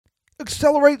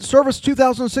Accelerate Service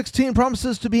 2016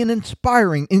 promises to be an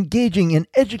inspiring, engaging, and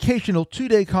educational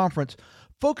two-day conference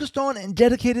focused on and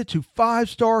dedicated to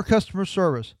 5-star customer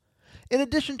service. In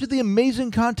addition to the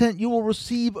amazing content you will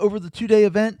receive over the two-day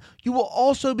event, you will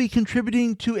also be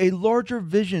contributing to a larger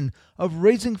vision of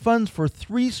raising funds for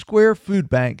 3 Square Food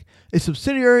Bank, a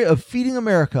subsidiary of Feeding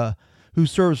America, who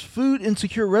serves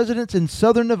food-insecure residents in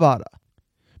Southern Nevada.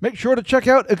 Make sure to check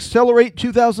out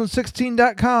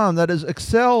Accelerate2016.com. That is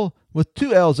Excel with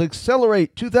 2 L's,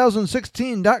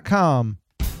 Accelerate2016.com.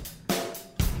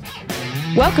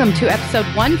 Welcome to episode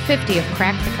 150 of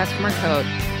Crack the Customer Code.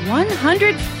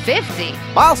 150!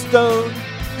 Milestone!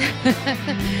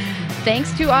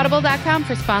 Thanks to Audible.com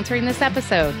for sponsoring this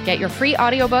episode. Get your free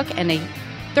audiobook and a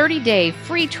 30-day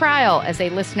free trial as a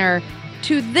listener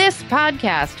to this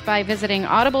podcast by visiting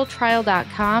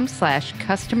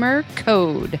audibletrial.com/customer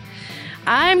code.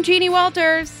 I'm Jeannie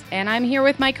Walters, and I'm here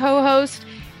with my co-host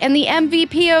and the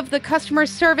MVP of the customer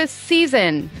service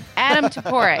season, Adam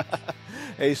Toporek.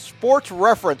 A sports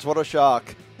reference. What a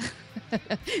shock.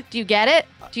 Do you get it?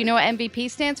 Do you know what MVP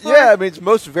stands for? Yeah, it means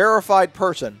most verified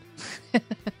person.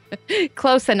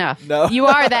 Close enough. No. You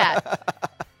are that.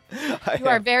 You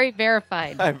are very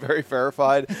verified. I'm very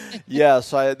verified. Yes,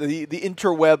 the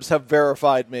interwebs have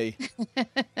verified me.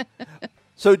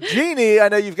 So, Jeannie, I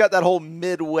know you've got that whole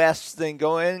Midwest thing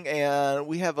going, and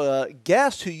we have a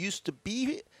guest who used to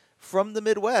be from the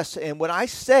Midwest. And when I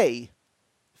say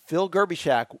Phil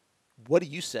Gerbyshak, what do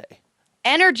you say?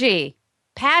 Energy,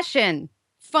 passion,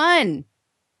 fun,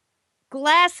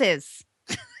 glasses.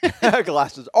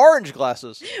 Glasses. Orange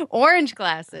glasses. Orange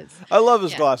glasses. I love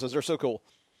his glasses. They're so cool.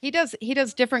 He does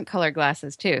different color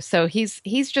glasses too. So he's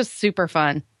just super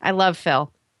fun. I love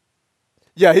Phil.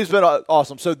 Yeah, he's been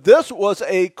awesome. So this was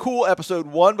a cool episode,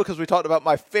 one, because we talked about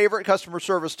my favorite customer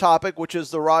service topic, which is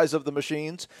the rise of the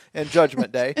machines and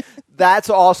Judgment Day. That's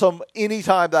awesome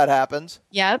anytime that happens.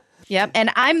 Yep.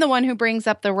 And I'm the one who brings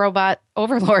up the robot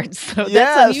overlords, so yes,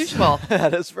 that's unusual.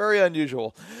 That is very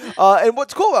unusual. And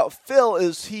what's cool about Phil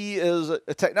is he is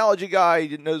a technology guy.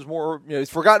 He knows more, he's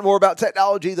forgotten more about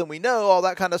technology than we know, all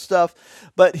that kind of stuff.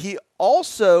 But he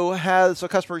also has a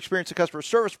customer experience and customer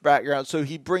service background, so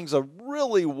he brings a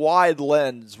really wide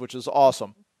lens, which is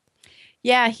awesome.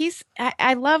 Yeah,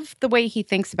 I love the way he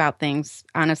thinks about things,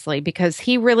 honestly, because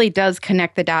he really does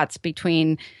connect the dots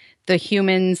between the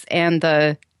humans and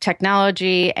the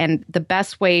technology and the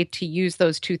best way to use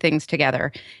those two things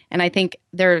together. And I think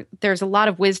there's a lot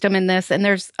of wisdom in this, and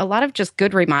there's a lot of just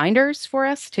good reminders for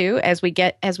us too as we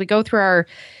go through our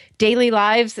daily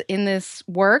lives in this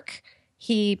work.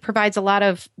 He provides a lot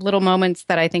of little moments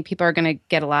that I think people are going to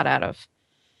get a lot out of.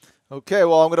 Okay,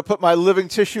 well, I'm going to put my living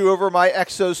tissue over my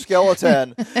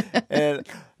exoskeleton and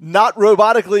not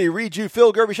robotically read you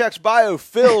Phil Gerbyshak's bio.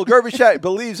 Phil Gerbyshak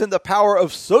believes in the power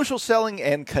of social selling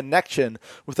and connection.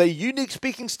 With a unique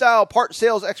speaking style, part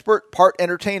sales expert, part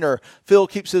entertainer, Phil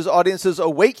keeps his audiences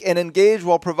awake and engaged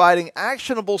while providing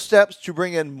actionable steps to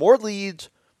bring in more leads,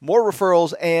 more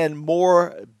referrals, and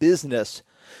more business.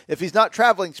 If he's not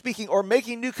traveling, speaking, or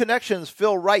making new connections,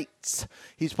 Phil writes.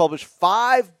 He's published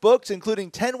 5 books, including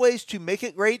 10 Ways to Make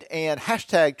It Great and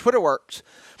 #TwitterWorks,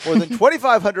 more than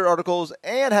 2,500 articles,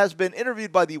 and has been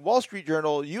interviewed by the Wall Street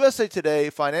Journal, USA Today,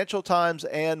 Financial Times,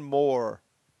 and more.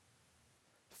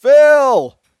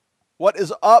 Phil, what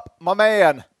is up, my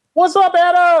man? What's up,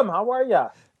 Adam? How are ya?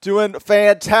 Doing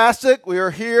fantastic. We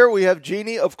are here. We have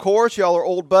Jeannie, of course. Y'all are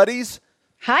old buddies.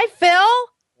 Hi, Phil.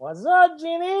 What's up,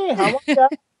 Jeannie? How are ya?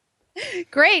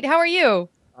 Great. How are you?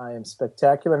 I am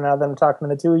spectacular now that I'm talking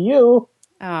to the two of you.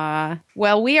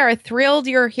 Well, we are thrilled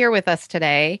you're here with us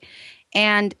today.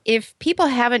 And if people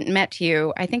haven't met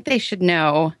you, I think they should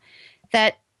know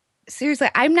that, seriously,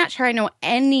 I'm not sure I know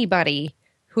anybody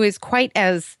who is quite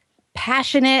as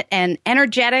passionate and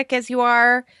energetic as you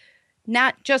are,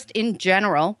 not just in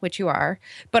general, which you are,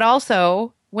 but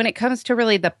also when it comes to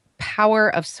really the power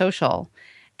of social.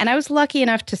 And I was lucky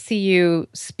enough to see you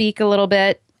speak a little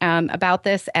bit about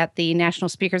this at the National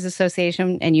Speakers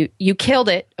Association, and you killed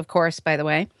it, of course, by the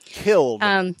way. Killed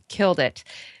it.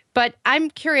 But I'm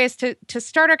curious to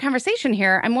start our conversation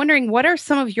here. I'm wondering, what are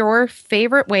some of your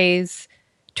favorite ways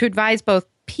to advise both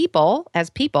people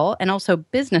and also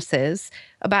businesses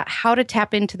about how to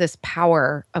tap into this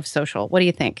power of social? What do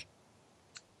you think?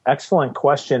 Excellent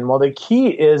question. Well, the key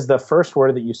is the first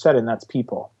word that you said, and that's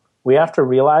people. We have to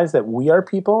realize that we are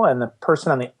people, and the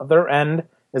person on the other end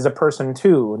is a person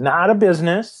too, not a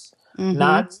business,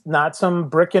 not some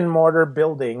brick and mortar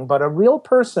building, but a real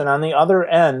person on the other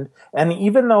end. And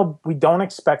even though we don't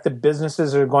expect that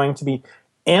businesses are going to be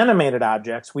animated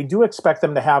objects, we do expect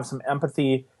them to have some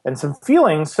empathy and some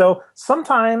feelings. So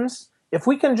sometimes if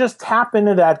we can just tap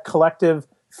into that collective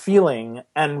feeling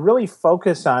and really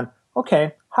focus on,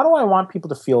 okay, how do I want people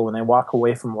to feel when they walk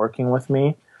away from working with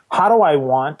me? How do I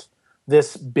want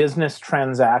this business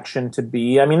transaction to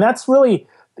be? I mean, that's really,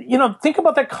 think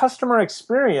about that customer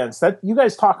experience. That you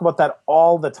guys talk about that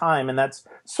all the time, and that's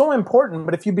so important.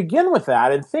 But if you begin with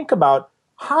that and think about,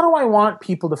 how do I want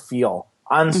people to feel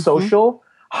on social?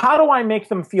 How do I make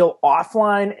them feel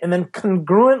offline? And then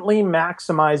congruently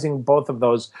maximizing both of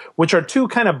those, which are two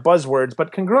kind of buzzwords,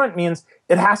 but congruent means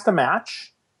it has to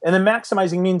match. And then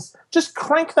maximizing means just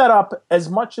crank that up as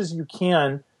much as you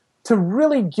can to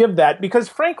really give that. Because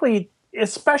frankly,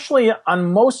 especially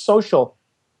on most social,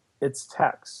 it's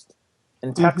text.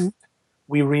 And text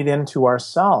we read into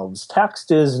ourselves.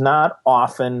 Text is not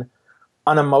often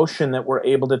an emotion that we're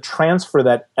able to transfer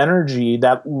that energy,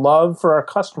 that love for our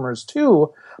customers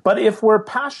too. But if we're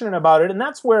passionate about it, and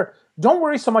that's where, don't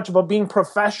worry so much about being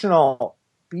professional,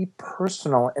 be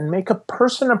personal and make a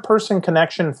person-to-person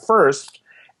connection first.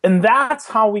 And that's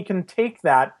how we can take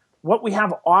that, what we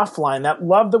have offline, that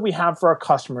love that we have for our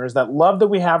customers, that love that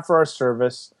we have for our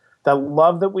service, that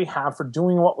love that we have for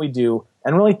doing what we do,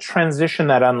 and really transition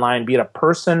that online, be it a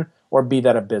person or be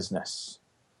that a business.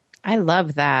 I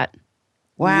love that.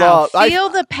 Wow. Love. Feel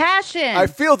the passion. I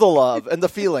feel the love and the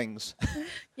feelings.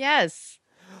 Yes.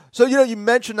 So, you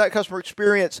mentioned that customer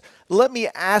experience. Let me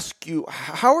ask you,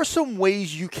 how are some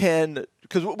ways you can,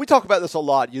 because we talk about this a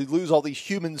lot, you lose all these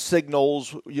human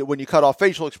signals when you cut off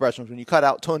facial expressions, when you cut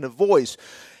out tone of voice,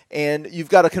 and you've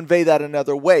got to convey that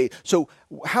another way. So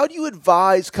how do you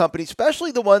advise companies,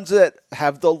 especially the ones that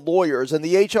have the lawyers and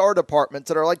the HR departments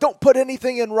that are like, don't put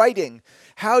anything in writing?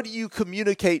 How do you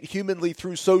communicate humanly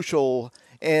through social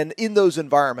and in those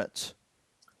environments?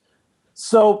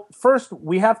 So first,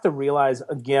 we have to realize,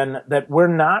 again, that we're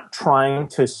not trying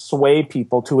to sway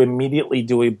people to immediately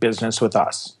do a business with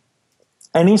us.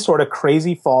 Any sort of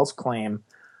crazy false claim,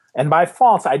 and by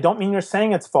false, I don't mean you're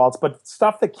saying it's false, but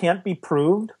stuff that can't be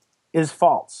proved is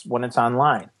false when it's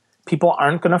online. People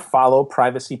aren't going to follow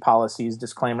privacy policies,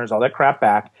 disclaimers, all that crap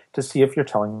back to see if you're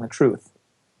telling the truth.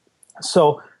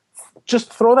 So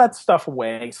just throw that stuff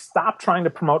away. Stop trying to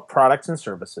promote products and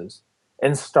services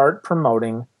and start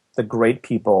promoting the great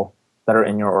people that are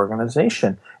in your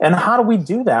organization. And how do we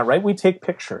do that, right? We take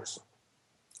pictures.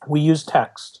 We use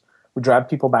text. We drive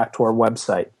people back to our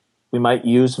website. We might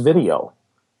use video.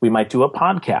 We might do a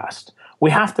podcast.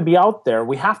 We have to be out there.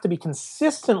 We have to be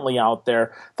consistently out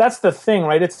there. That's the thing,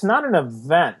 right? It's not an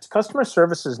event. Customer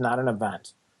service is not an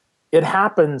event. It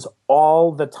happens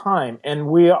all the time. And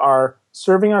we are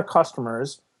serving our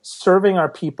customers, serving our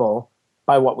people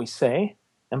by what we say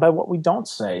and by what we don't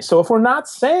say. So if we're not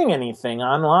saying anything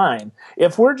online,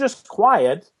 if we're just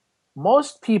quiet,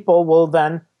 most people will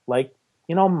then, like,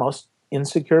 most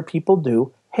insecure people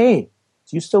do, hey,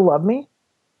 do you still love me?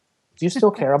 Do you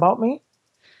still care about me?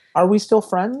 Are we still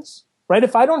friends? Right?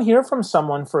 If I don't hear from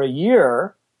someone for a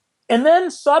year, and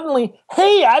then suddenly,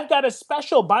 hey, I've got a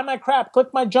special, buy my crap,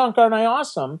 click my junk, aren't I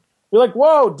awesome? You're like,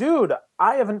 whoa, dude,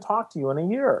 I haven't talked to you in a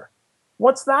year.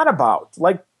 What's that about?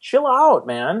 Like, chill out,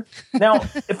 man. Now,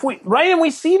 and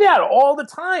we see that all the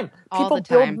time. People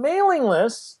build mailing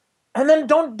lists and then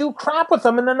don't do crap with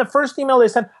them. And then the first email they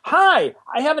send, hi,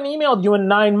 I haven't emailed you in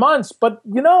 9 months, but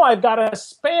I've got a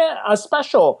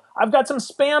special. I've got some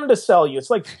spam to sell you.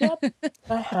 It's like, get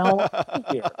the hell out of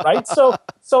here, right? So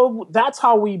that's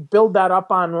how we build that up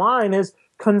online, is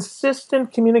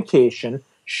consistent communication,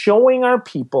 showing our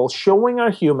people, showing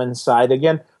our human side,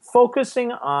 again,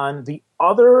 focusing on the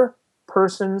other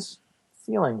person's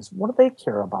feelings. What do they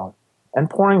care about? And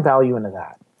pouring value into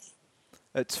that.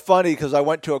 It's funny because I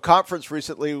went to a conference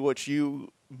recently, which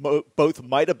you both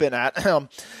might have been at,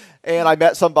 and I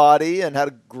met somebody and had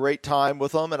a great time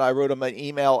with them, and I wrote them an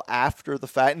email after the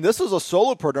fact. And this is a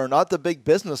solopreneur, not the big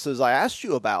businesses I asked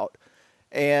you about.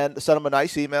 And sent them a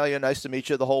nice email, nice to meet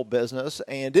you, the whole business,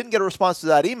 and didn't get a response to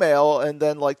that email. And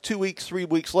then like 2 weeks, 3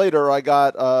 weeks later, I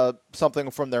got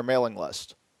something from their mailing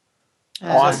list.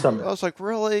 Awesome. I was like,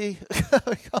 really?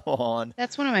 Come on.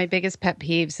 That's one of my biggest pet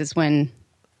peeves, is when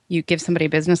you give somebody a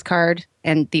business card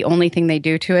and the only thing they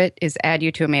do to it is add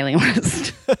you to a mailing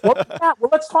list. Well,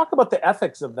 let's talk about the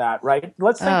ethics of that, right?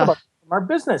 Let's think about our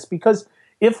business, because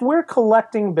if we're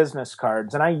collecting business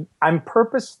cards, and I'm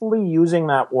purposefully using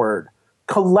that word,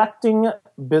 collecting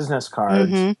business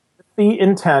cards, with the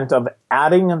intent of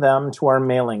adding them to our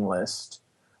mailing list,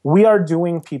 we are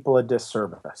doing people a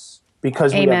disservice,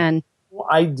 because we have no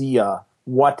idea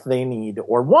what they need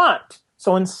or want.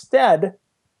 So instead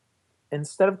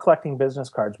of collecting business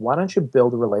cards, why don't you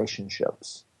build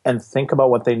relationships and think about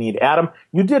what they need? Adam,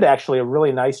 you did actually a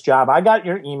really nice job. I got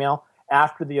your email,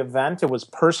 after the event. It was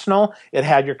personal. It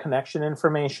had your connection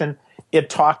information. It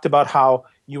talked about how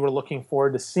you were looking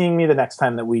forward to seeing me the next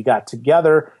time that we got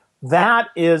together. That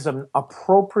is an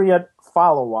appropriate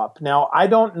follow-up. Now, I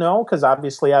don't know, because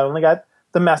obviously I only got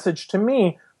the message to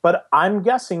me, but I'm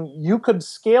guessing you could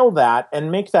scale that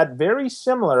and make that very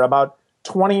similar, about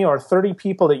 20 or 30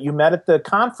 people that you met at the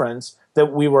conference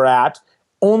that we were at,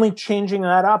 only changing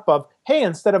that up of, hey,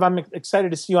 instead of I'm excited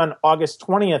to see you on August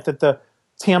 20th at the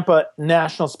Tampa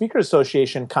National Speakers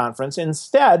Association conference,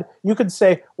 instead you could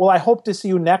say, well, I hope to see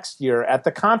you next year at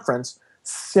the conference.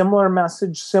 Similar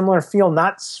message, similar feel,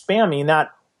 not spammy,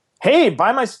 not, hey,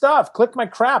 buy my stuff, click my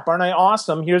crap, aren't I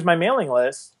awesome? Here's my mailing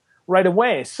list right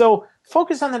away. So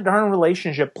focus on the darn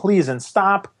relationship, please, and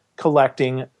stop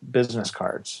collecting business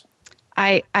cards.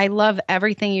 I love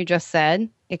everything you just said,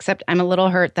 except I'm a little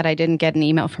hurt that I didn't get an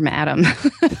email from Adam.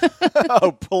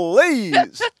 Oh,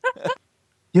 please.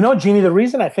 You know, Jeannie, the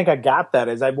reason I think I got that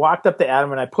is I walked up to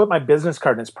Adam and I put my business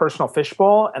card in his personal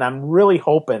fishbowl, and I'm really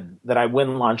hoping that I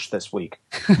win lunch this week.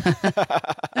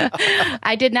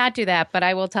 I did not do that, but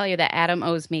I will tell you that Adam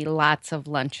owes me lots of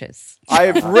lunches.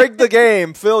 I've rigged the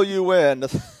game. Phil, you win.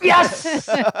 Yes!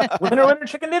 Winner, winner,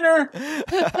 chicken dinner.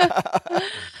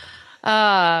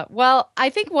 Well, I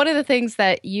think one of the things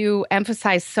that you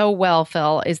emphasize so well,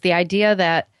 Phil, is the idea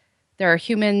that there are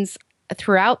humans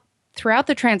throughout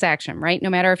the transaction, right? No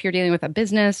matter if you're dealing with a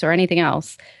business or anything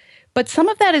else. But some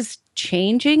of that is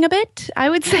changing a bit, I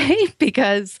would say,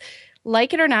 because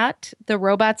like it or not, the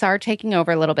robots are taking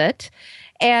over a little bit.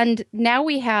 And now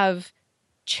we have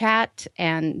chat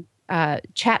and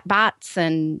chat bots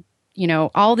and, you know,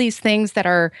 all these things that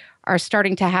are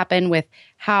starting to happen with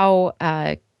how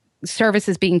service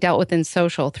is being dealt with in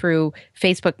social through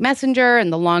Facebook Messenger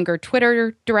and the longer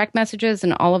Twitter direct messages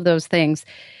and all of those things.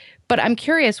 But I'm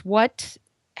curious,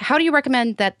 how do you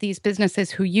recommend that these businesses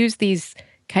who use these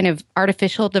kind of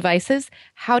artificial devices,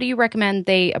 how do you recommend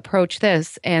they approach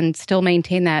this and still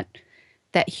maintain that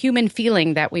human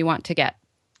feeling that we want to get?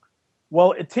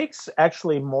 Well, it takes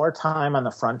actually more time on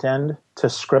the front end to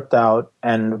script out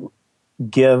and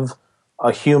give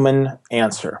a human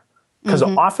answer. Because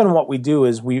often what we do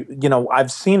is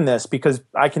I've seen this because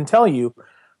I can tell you,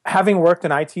 having worked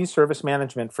in IT service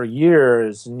management for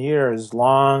years and years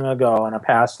long ago in a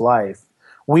past life,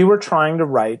 we were trying to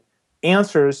write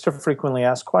answers to frequently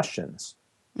asked questions.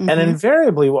 And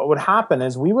invariably what would happen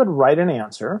is we would write an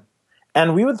answer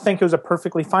and we would think it was a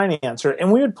perfectly fine answer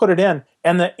and we would put it in.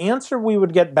 And the answer we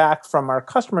would get back from our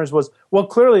customers was, well,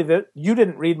 clearly that you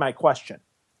didn't read my question,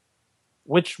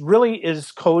 which really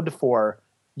is code for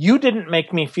you didn't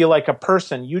make me feel like a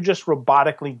person. You just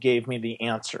robotically gave me the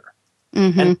answer.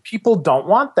 And people don't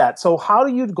want that. So how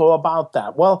do you go about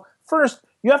that? Well, first,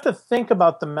 you have to think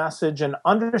about the message and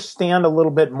understand a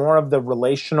little bit more of the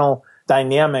relational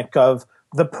dynamic of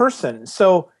the person.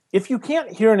 So if you can't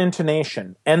hear an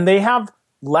intonation and they have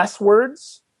less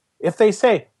words, if they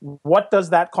say, what does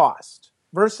that cost?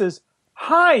 Versus,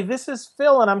 hi, this is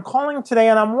Phil and I'm calling today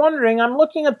and I'm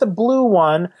looking at the blue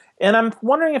one and I'm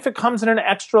wondering if it comes in an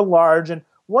extra large and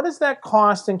what does that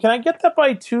cost? And can I get that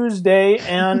by Tuesday?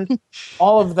 And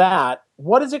all of that.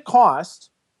 What does it cost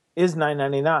is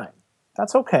 $9.99.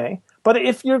 That's okay. But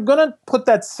if you're going to put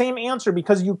that same answer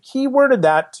because you keyworded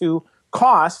that to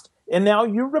cost, and now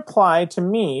you reply to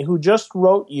me who just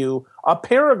wrote you a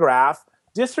paragraph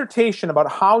dissertation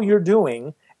about how you're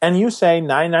doing, and you say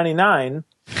 $9.99,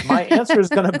 my answer is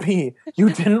going to be, you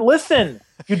didn't listen.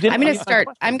 You didn't.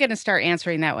 I'm going to start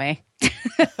answering that way.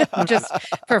 Just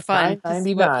for fun to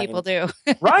see what people do.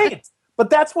 Right. But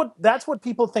that's what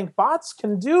people think bots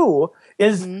can do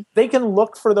is they can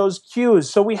look for those cues.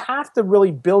 So we have to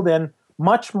really build in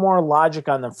much more logic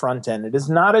on the front end. It is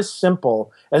not as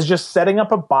simple as just setting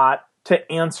up a bot to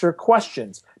answer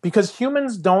questions because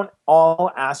humans don't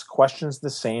all ask questions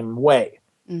the same way.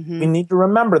 We need to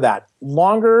remember that.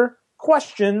 Longer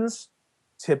questions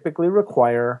typically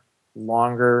require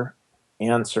longer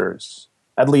answers,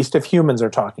 at least if humans are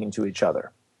talking to each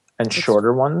other. And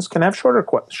shorter ones can have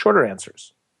shorter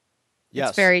answers. Yes.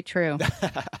 It's very true.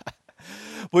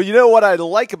 Well, you know what I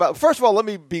like about, first of all, let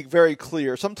me be very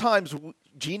clear. Sometimes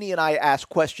Jeannie and I ask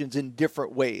questions in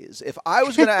different ways. If I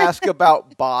was going to ask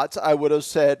about bots, I would have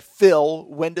said, Phil,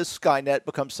 when does Skynet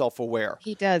become self-aware?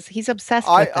 He does. He's obsessed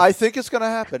with it. I think it's going to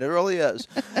happen. It really is.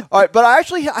 All right. But I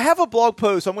have a blog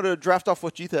post. I'm going to draft off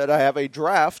what you said. I have a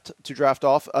draft to draft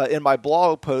off in my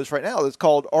blog post right now. It's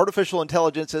called Artificial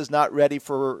Intelligence is Not Ready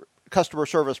for Customer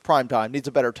Service Prime Time. Needs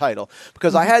a better title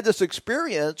because I had this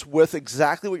experience with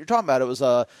exactly what you're talking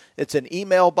about. It's an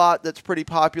email bot that's pretty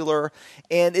popular,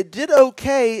 and it did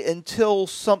okay until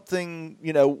something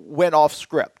went off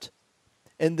script.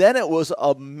 And then it was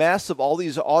a mess of all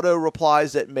these auto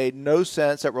replies that made no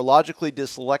sense, that were logically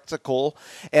dyslexical.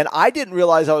 And I didn't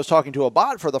realize I was talking to a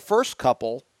bot for the first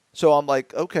couple. So I'm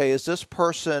like, okay, is this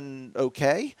person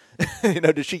okay?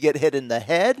 Did she get hit in the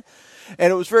head?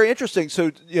 And it was very interesting.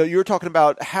 So, you were talking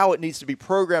about how it needs to be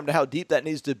programmed and how deep that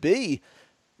needs to be.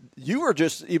 You were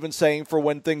just even saying for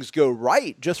when things go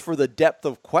right, just for the depth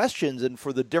of questions and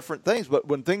for the different things. But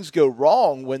when things go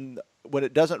wrong, when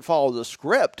it doesn't follow the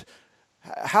script,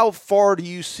 how far do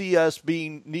you see us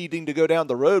needing to go down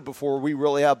the road before we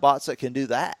really have bots that can do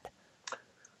that?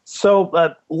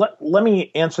 So let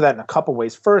me answer that in a couple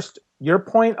ways. First, your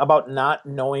point about not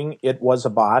knowing it was a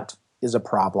bot is a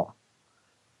problem.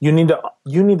 You need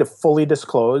to fully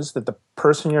disclose that the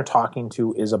person you're talking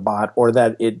to is a bot, or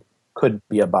that it could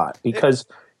be a bot, because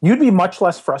you'd be much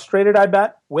less frustrated, I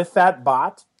bet, with that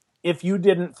bot if you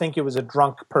didn't think it was a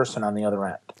drunk person on the other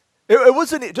end. It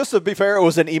wasn't, just to be fair, it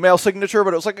was an email signature,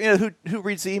 but it was like, who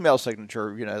reads the email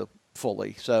signature,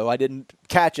 fully. So I didn't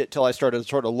catch it till I started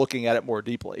sort of looking at it more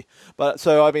deeply. But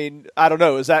so, I mean, I don't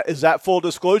know. Is that full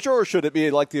disclosure, or should it be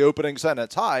like the opening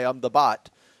sentence? Hi, I'm the bot.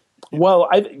 Well,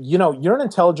 you're an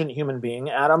intelligent human being,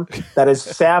 Adam, that is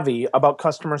savvy about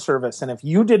customer service. And if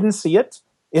you didn't see it,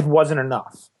 it wasn't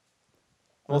enough.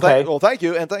 Okay. Thank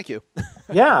you. And thank you.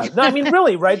 Yeah. No, I mean,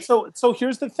 really, right? So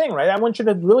here's the thing, right? I want you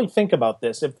to really think about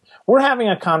this. If we're having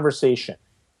a conversation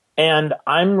and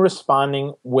I'm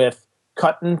responding with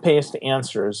cut and paste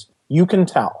answers, you can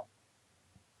tell.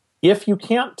 If you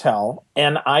can't tell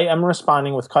and I am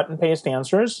responding with cut and paste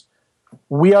answers,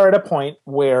 we are at a point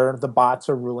where the bots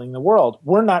are ruling the world.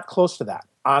 We're not close to that.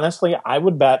 Honestly, I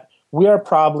would bet we are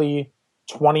probably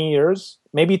 20 years,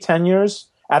 maybe 10 years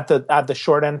at the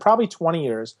short end, probably 20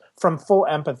 years from full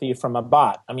empathy from a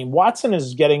bot. I mean, Watson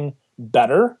is getting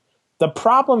better. The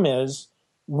problem is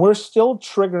we're still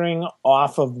triggering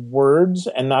off of words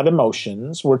and not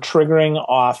emotions. We're triggering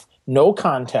off no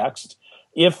context.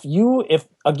 If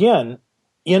again,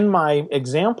 in my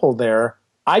example there,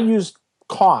 I used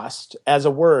cost as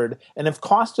a word, and if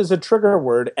cost is a trigger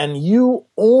word and you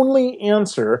only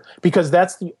answer because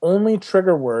that's the only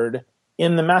trigger word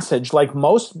in the message, like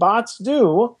most bots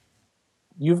do,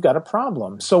 you've got a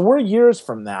problem. So we're years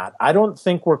from that. I don't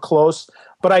think we're close,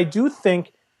 but I do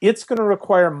think it's going to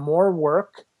require more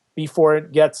work before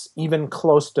it gets even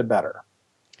close to better.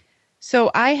 So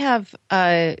I have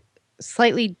a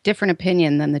slightly different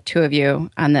opinion than the two of you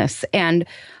on this. And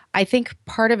I think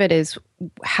part of it is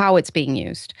how it's being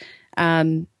used.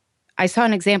 I saw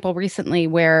an example recently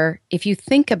where if you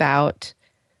think about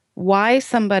why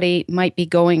somebody might be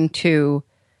going to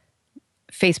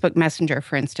Facebook Messenger,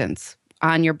 for instance,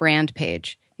 on your brand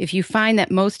page, if you find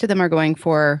that most of them are going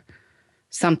for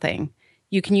something,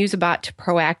 you can use a bot to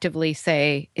proactively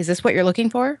say, is this what you're looking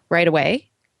for right away?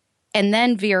 And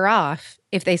then veer off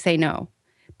if they say no.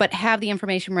 But have the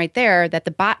information right there that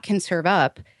the bot can serve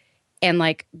up and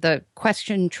like the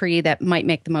question tree that might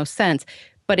make the most sense,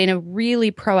 but in a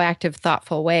really proactive,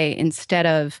 thoughtful way instead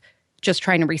of just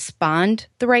trying to respond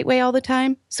the right way all the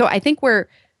time. So I think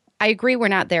I agree we're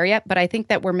not there yet, but I think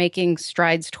that we're making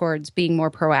strides towards being more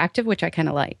proactive, which I kind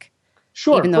of like.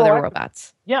 Sure. Even though they're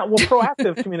robots. Yeah, well,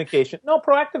 proactive communication. No,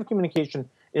 proactive communication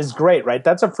is great, right?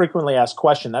 That's a frequently asked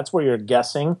question. That's where you're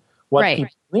guessing what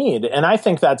people need. And I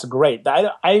think that's great.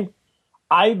 I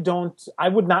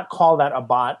would not call that a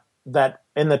bot that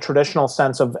in the traditional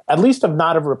sense of, at least of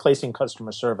not of replacing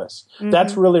customer service. Mm-hmm.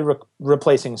 That's really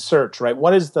replacing search, right?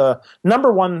 What is the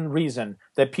number one reason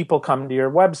that people come to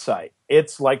your website?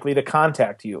 It's likely to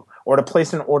contact you or to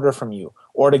place an order from you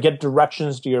or to get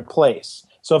directions to your place.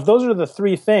 So if those are the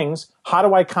three things, how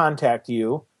do I contact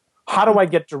you? How do I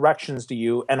get directions to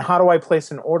you? And how do I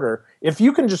place an order? If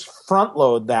you can just front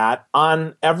load that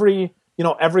on every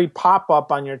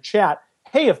pop-up on your chat,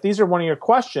 hey, if these are one of your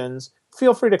questions,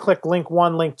 feel free to click link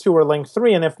 1, link 2, or link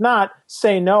 3. And if not,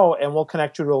 say no, and we'll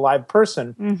connect you to a live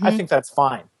person. Mm-hmm. I think that's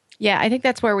fine. Yeah, I think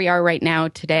that's where we are right now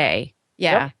today.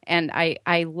 Yeah, yep. And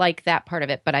I like that part of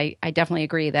it. But I definitely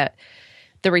agree that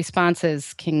the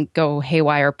responses can go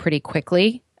haywire pretty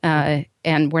quickly,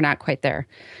 and we're not quite there.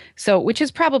 So, which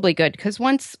is probably good, because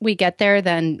once we get there,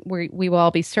 then we will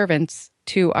all be servants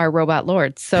to our robot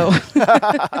lords. So...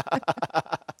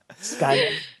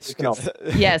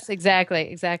 Yes,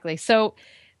 exactly. So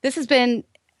this has been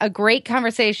a great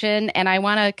conversation, and I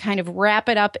want to kind of wrap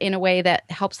it up in a way that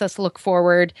helps us look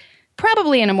forward,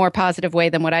 probably in a more positive way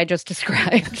than what I just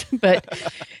described. But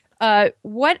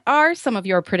what are some of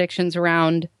your predictions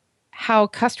around how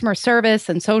customer service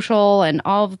and social and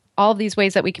all of these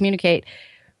ways that we communicate,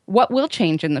 what will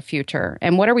change in the future?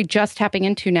 And what are we just tapping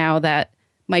into now that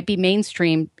might be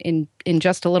mainstream in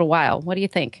just a little while. What do you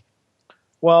think?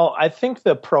 Well, I think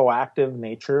the proactive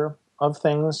nature of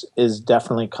things is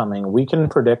definitely coming. We can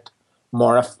predict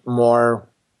more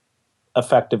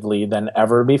effectively than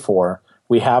ever before.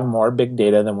 We have more big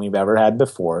data than we've ever had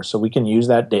before, so we can use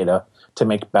that data to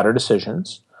make better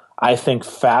decisions. I think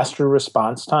faster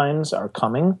response times are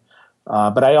coming,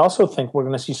 but I also think we're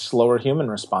going to see slower human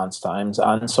response times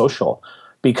on social,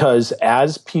 because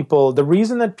the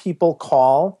reason that people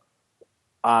call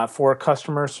for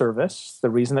customer service, the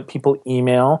reason that people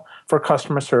email for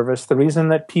customer service, the reason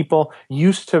that people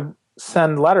used to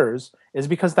send letters is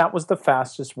because that was the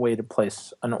fastest way to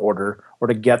place an order or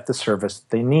to get the service that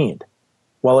they need.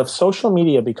 Well, if social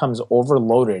media becomes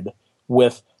overloaded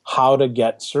with how to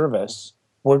get service,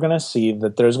 we're going to see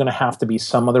that there's going to have to be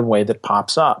some other way that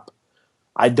pops up.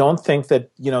 I don't think that,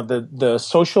 the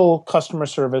social customer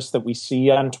service that we see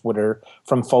on Twitter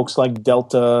from folks like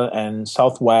Delta and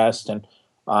Southwest and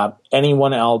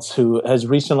anyone else who has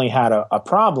recently had a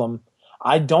problem,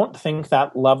 I don't think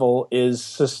that level is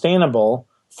sustainable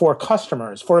for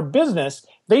customers. For a business,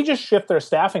 they just shift their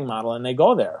staffing model and they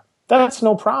go there. That's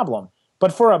no problem.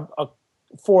 But for a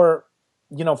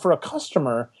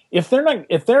customer, if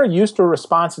they're used to a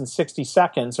response in 60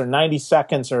 seconds or 90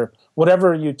 seconds or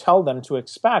whatever you tell them to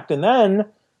expect, and then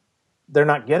they're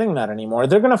not getting that anymore,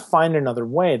 they're going to find another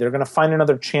way. They're going to find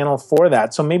another channel for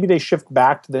that. So maybe they shift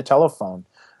back to the telephone.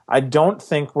 I don't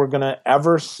think we're going to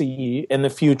ever see in the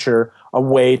future a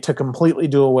way to completely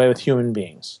do away with human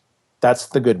beings. That's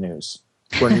the good news.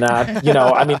 We're not,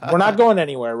 we're not going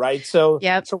anywhere, right? So,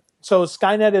 yep. so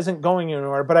Skynet isn't going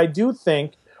anywhere. But I do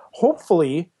think,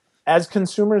 hopefully, as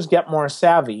consumers get more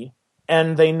savvy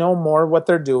and they know more what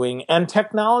they're doing, and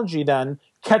technology then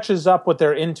catches up with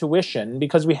their intuition,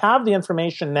 because we have the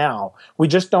information now. We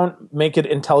just don't make it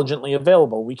intelligently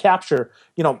available. We capture,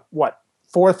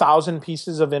 4,000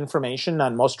 pieces of information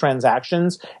on most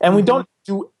transactions, and we don't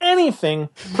do anything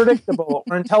predictable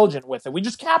or intelligent with it. We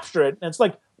just capture it, and it's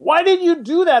like, why did you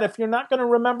do that if you're not going to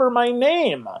remember my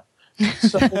name?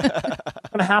 So we're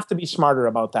going to have to be smarter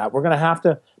about that. We're going to have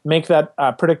to make that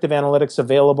predictive analytics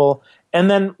available,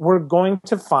 and then we're going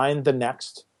to find the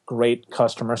next great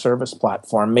customer service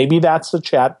platform. Maybe that's a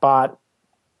chat bot.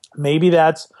 Maybe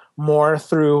that's more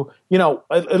through,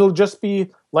 it'll just be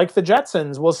like the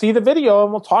Jetsons. We'll see the video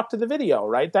and we'll talk to the video,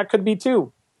 right? That could be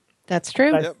too. That's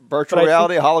true. Yep, virtual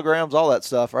reality, holograms, all that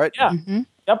stuff, right? Yeah. Mm-hmm.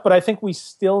 Yep. But I think we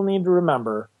still need to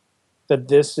remember that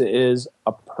this is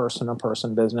a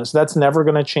person-to-person business. That's never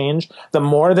going to change. The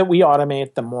more that we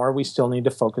automate, the more we still need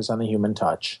to focus on the human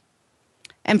touch.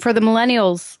 And for the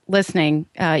millennials listening,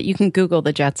 you can Google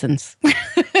the Jetsons.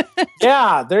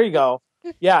 Yeah, there you go.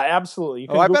 Yeah, absolutely.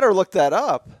 I better look that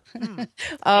up.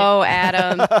 Oh,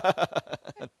 Adam.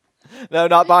 No,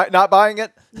 not buying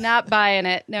it? Not buying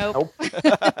it. Nope.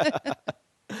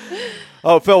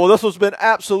 Oh, Phil, well, this has been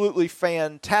absolutely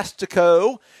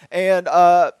fantastico. And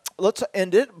let's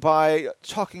end it by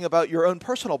talking about your own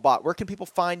personal bot. Where can people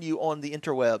find you on the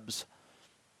interwebs?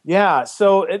 Yeah,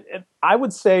 so I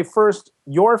would say first,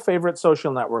 your favorite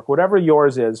social network, whatever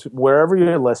yours is, wherever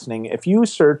you're listening, if you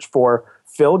search for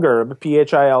Phil Gerb,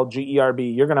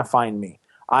 Philgerb, you're going to find me.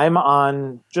 I'm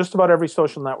on just about every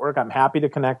social network. I'm happy to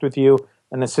connect with you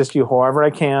and assist you however I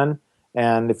can.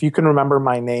 And if you can remember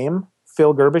my name,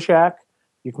 Phil Gerbishak,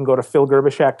 you can go to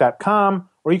philgerbishak.com,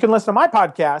 or you can listen to my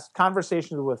podcast,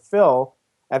 Conversations with Phil,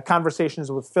 at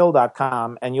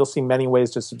conversationswithphil.com, and you'll see many ways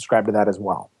to subscribe to that as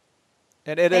well.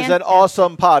 And it is an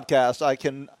awesome podcast, I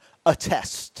can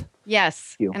attest.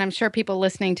 Yes, and I'm sure people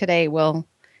listening today will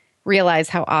realize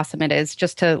how awesome it is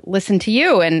just to listen to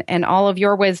you and all of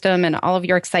your wisdom and all of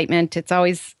your excitement. It's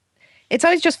always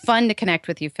just fun to connect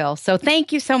with you, Phil. So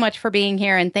thank you so much for being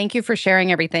here, and thank you for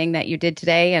sharing everything that you did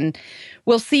today. And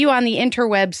we'll see you on the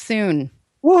interwebs soon.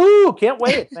 Woohoo! Can't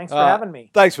wait. Thanks for having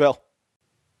me. Thanks, Phil.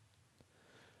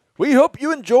 We hope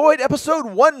you enjoyed episode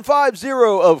 150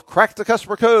 of Crack the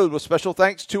Customer Code, with special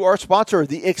thanks to our sponsor,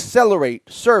 the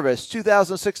Accelerate Service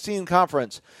 2016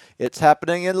 Conference. It's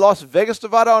happening in Las Vegas,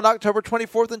 Nevada on October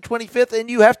 24th and 25th, and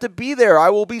you have to be there.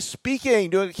 I will be speaking,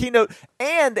 doing a keynote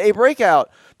and a breakout.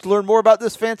 To learn more about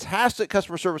this fantastic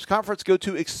customer service conference, go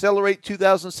to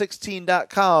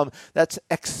accelerate2016.com. That's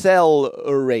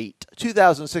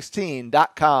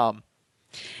accelerate2016.com.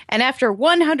 And after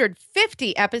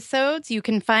 150 episodes, you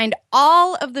can find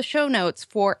all of the show notes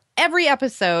for every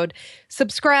episode.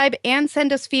 Subscribe and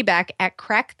send us feedback at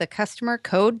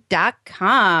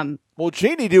crackthecustomercode.com. Well,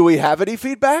 Jeannie, do we have any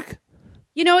feedback?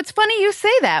 It's funny you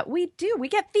say that. We do. We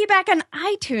get feedback on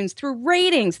iTunes through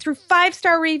ratings, through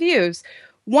 5-star reviews.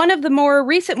 One of the more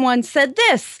recent ones said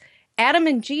this: Adam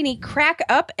and Jeannie crack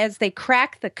up as they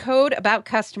crack the code about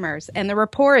customers, and the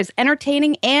rapport is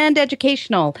entertaining and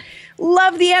educational.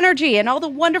 Love the energy and all the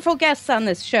wonderful guests on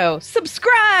this show.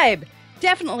 Subscribe!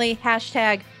 Definitely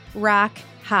 #rock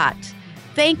hot.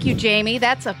 Thank you, Jamie.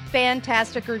 That's a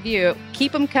fantastic review.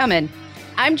 Keep them coming.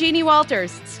 I'm Jeannie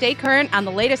Walters. Stay current on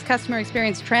the latest customer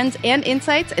experience trends and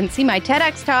insights, and see my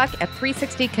TEDx talk at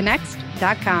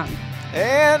 360connects.com.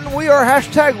 And we are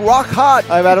 #rock hot.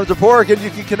 I'm Adam Toporek, and you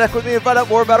can connect with me and find out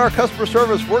more about our customer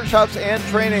service workshops and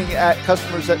training at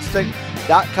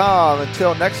customersthatstick.com.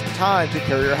 Until next time, take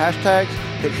care of your hashtags,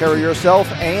 take care of yourself,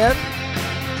 and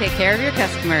take care of your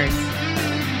customers.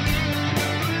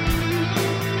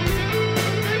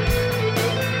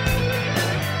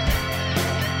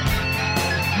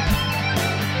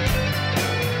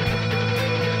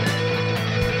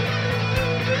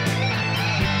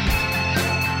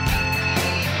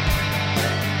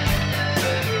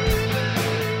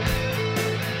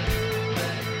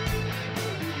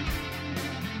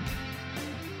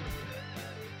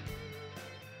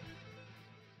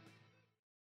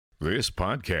 This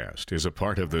podcast is a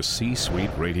part of the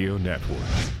C-Suite Radio Network.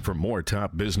 For more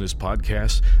top business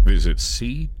podcasts, visit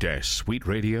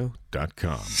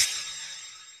c-suiteradio.com.